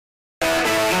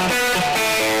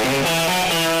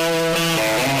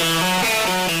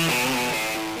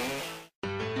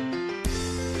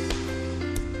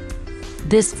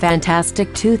This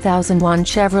fantastic 2001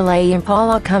 Chevrolet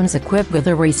Impala comes equipped with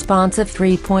a responsive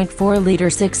 3.4-liter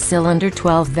 6-cylinder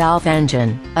 12-valve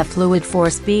engine, a fluid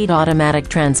 4-speed automatic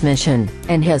transmission,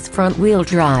 and has front-wheel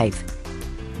drive.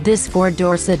 This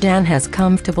four-door sedan has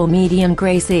comfortable medium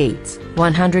gray seats,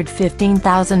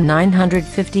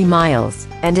 115,950 miles,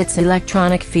 and its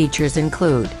electronic features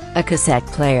include a cassette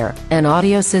player, an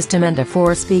audio system and a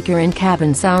 4-speaker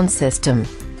in-cabin sound system.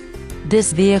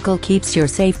 This vehicle keeps your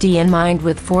safety in mind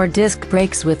with 4-disc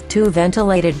brakes with 2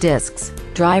 ventilated discs,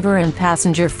 driver and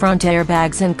passenger front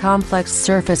airbags and complex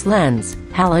surface lens,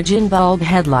 halogen bulb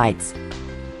headlights.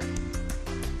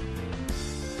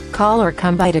 Call or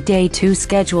come by today to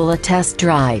schedule a test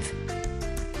drive.